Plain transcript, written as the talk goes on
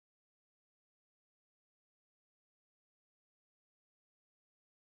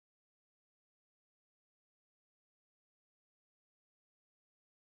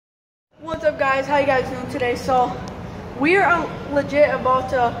What's up, guys? How you guys doing today? So we are legit about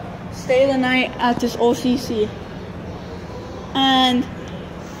to stay the night at this OCC, and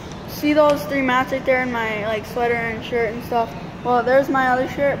see those three mats right there in my sweater and shirt and stuff. Well, there's my other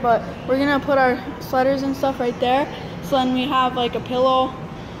shirt, but we're gonna put our sweaters and stuff right there, so then we have like a pillow,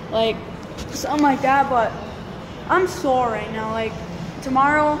 like something like that. But I'm sore right now. Like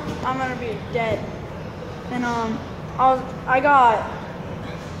tomorrow I'm gonna be dead. And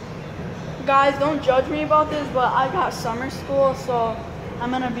guys, don't judge me about this, but I got summer school, so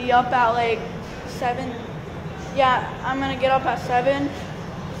I'm gonna be up at like 7. Yeah, I'm gonna get up at 7,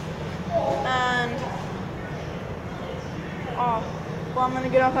 and I'm gonna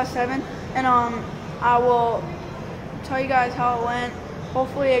get up at 7, and I will tell you guys how it went.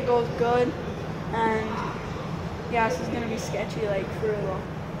 Hopefully it goes good, and yeah, this is gonna be sketchy, like for real.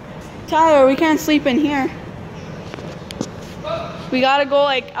 Tyler, we can't sleep in here. We gotta go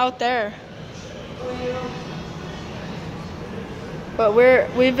like out there. But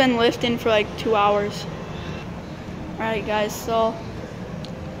we've been lifting for like 2 hours. Alright guys, so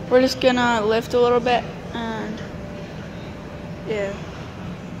we're just gonna lift a little bit, and yeah.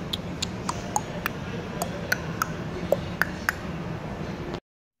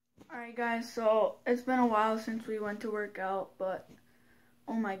 Alright guys, so it's been a while since we went to work out, but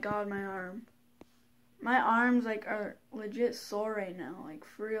oh my god, my arms like are legit sore right now, like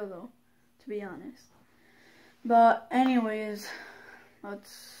for real though, to be honest. But anyways, I'd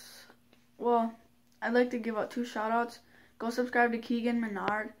like to give out 2 shout outs. Go subscribe to Keegan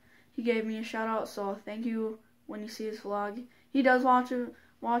Menard. He gave me a shout out, so thank you when you see his vlog. He does watch him.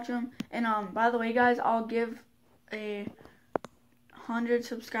 And by the way guys, I'll give a 100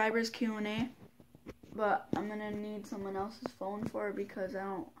 subscribers Q&A, but I'm gonna need someone else's phone for it because I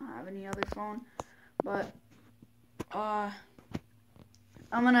don't have any other phone. But I'm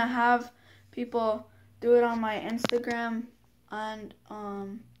gonna have people do it on my Instagram and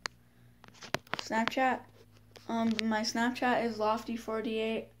Snapchat. My Snapchat is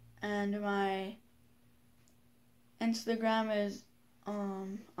Lofty48, and my Instagram is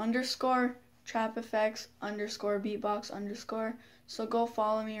 _ trap effects _ beatbox _. So go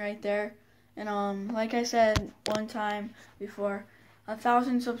follow me right there. And like I said one time before,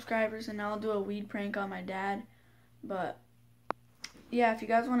 1,000 subscribers and I'll do a weed prank on my dad. But yeah, if you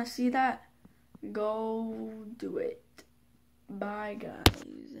guys want to see that, go do it. Bye guys,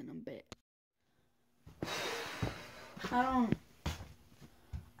 in a bit. I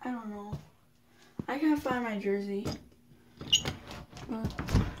don't know. I can't find my jersey. But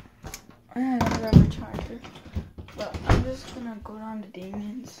I don't grab my charger. But I'm just gonna go down to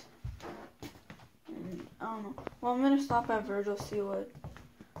Damien's. And I don't know. Well, I'm gonna stop at Virgil, see what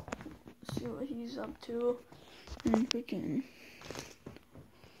he's up to. And freaking,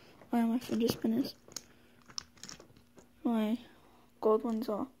 why are my fidget spinners? My gold one's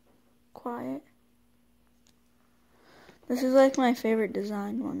all quiet. This is like my favorite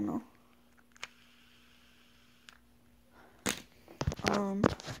design one though.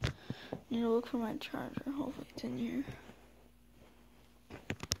 Need to look for my charger. Hopefully it's in here.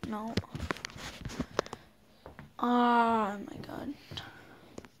 No. Oh my god.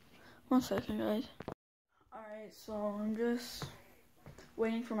 1 second, guys. Alright, so I'm just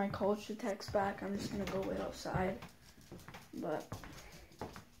waiting for my coach to text back. I'm just gonna go wait outside. But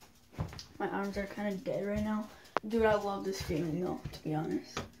my arms are kind of dead right now. Dude, I love this feeling though, to be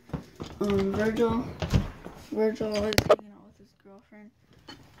honest. Virgil is hanging out with his girlfriend.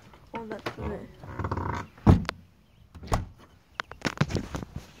 Oh, that's good.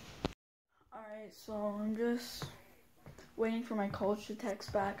 Alright, so I'm just waiting for my coach to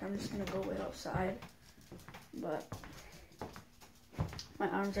text back. I'm just gonna go wait outside. But my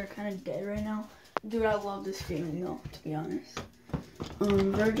arms are kind of dead right now. Dude, I love this feeling though, to be honest.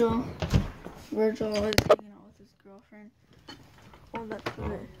 Virgil is hanging out with his girlfriend. Oh, that's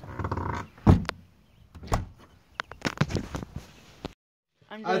good.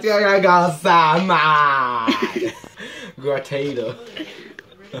 I think I got some Potato.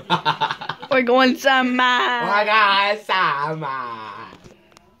 We're going some I got some.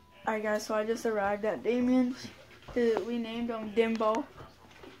 Alright guys, so I just arrived at Damien's. We named him Dimbo.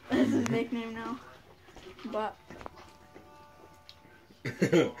 That's his nickname now. But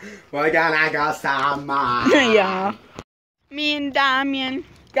We're gonna go some. yeah. Me and Damien.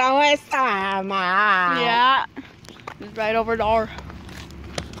 Go some. Yeah. It's right over there.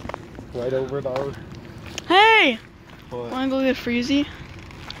 Right over there. Hey! What? Wanna go get Freezy?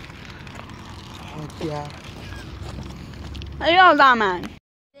 Oh, yeah. Hey, yo, that man.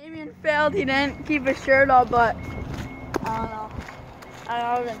 Damien failed. He didn't keep his shirt up, but I don't know.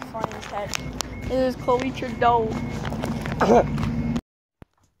 I've been playing catch. This is Chloe Trudeau.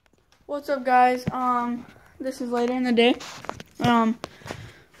 What's up, guys? This is later in the day.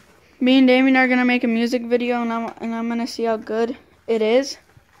 Me and Damien are gonna make a music video, and I'm gonna see how good it is.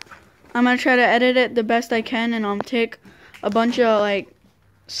 I'm gonna try to edit it the best I can, and take a bunch of like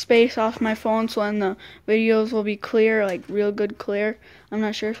space off my phone so then the videos will be clear, like real good clear. I'm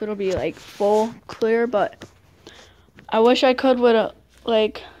not sure if it'll be like full clear, but I wish I could with a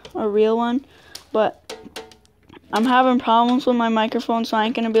real one, but I'm having problems with my microphone, so I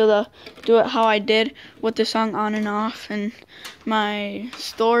ain't gonna be able to do it how I did with the song On and Off and my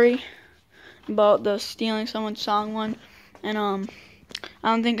story about the stealing someone's song one. And I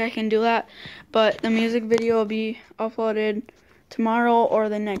don't think I can do that, but the music video will be uploaded tomorrow or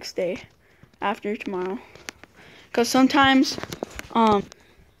the next day after tomorrow. Cause sometimes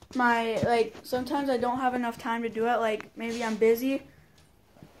sometimes I don't have enough time to do it. Like maybe I'm busy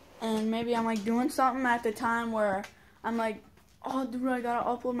and maybe I'm like doing something at the time where I'm like, oh dude, I gotta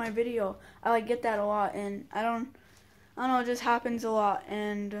upload my video. I like get that a lot, and I don't know, it just happens a lot,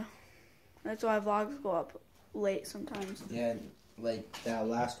 and that's why vlogs go up late sometimes. Yeah, like that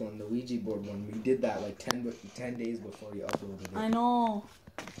last one, the Ouija board one, we did that like 10 days before you uploaded it. I know.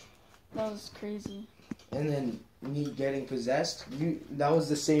 That was crazy. And then me getting possessed, that was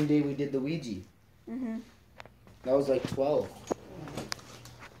the same day we did the Ouija. Mhm. That was like 12.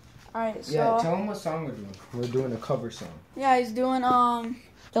 Alright, so yeah, tell him what song we're doing. We're doing a cover song. yeah, he's doing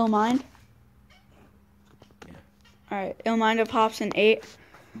Ill Mind. Yeah. Alright, Ill Mind of Hobson 8.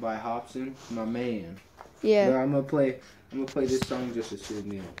 By Hobson, my man. Yeah. But I'm gonna play this song just to soothe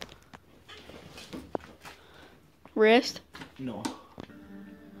me out. Wrist. No.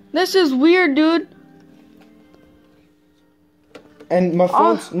 This is weird, dude. And my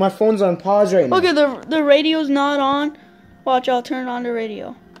phone's on pause right now. Look at the radio's not on. Watch, I'll turn on the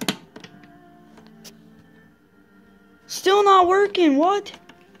radio. Still not working. What?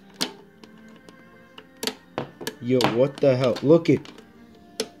 Yo, what the hell? Look it.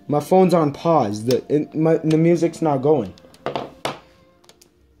 My phone's on pause. The music's not going. Oh,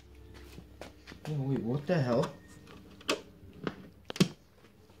 wait, what the hell?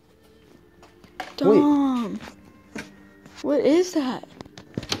 Dumb. What is that?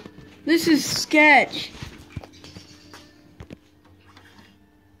 This is sketch.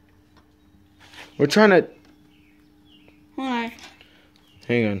 We're trying to... Why?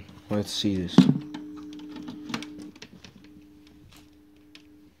 Hang on. Let's see this.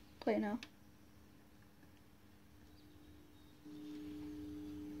 Play now.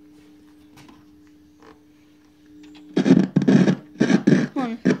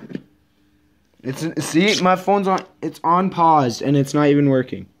 Come on. See, my phone's on. It's on pause and it's not even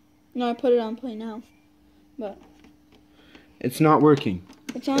working. No, I put it on play now, but it's not working.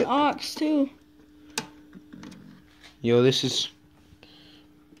 It's on aux too. Yo, this is.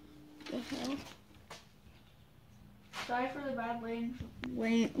 The hell? Sorry for the bad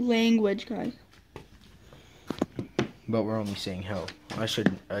language, guys. But we're only saying hell. I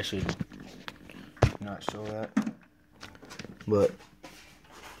should not show that. But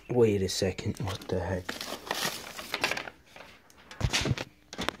wait a second. What the heck?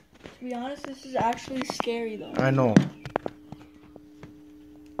 To be honest, this is actually scary though. I know.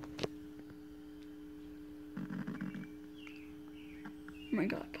 Oh my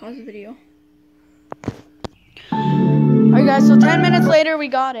god, pause the video. Alright guys, so 10 minutes later we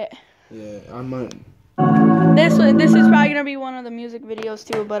got it. Yeah, I'm on. This is probably gonna be one of the music videos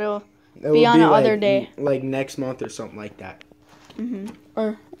too, but it'll be on another day. Like next month or something like that.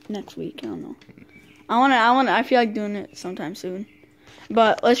 Or next week, I don't know. I feel like doing it sometime soon.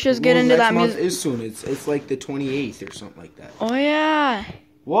 But let's just get into that music. Next month is soon. It's like the 28th or something like that. Oh yeah.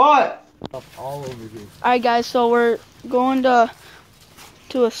 What? All over here. Alright guys, so we're going to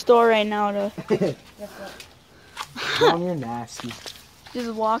a store right now to Mom, you're nasty.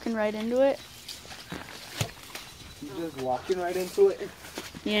 just walking right into it. You're just walking right into it?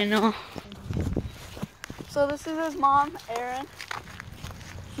 Yeah, no. So this is his mom, Erin.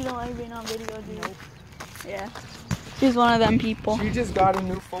 She don't like being on video, dude. Nope. Yeah. She's one of them people. She just got a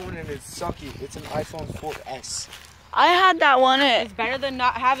new phone and it's sucky. It's an iPhone 4S. I had that one. It's better than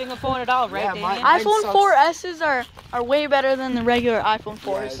not having a phone at all, right? Yeah, Damien? iPhone 4S's are way better than the regular iPhone 4s.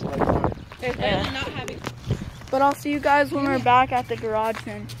 Yeah, it's like mine. It's better than not having. But I'll see you guys when we're back at the garage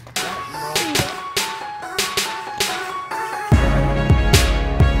then.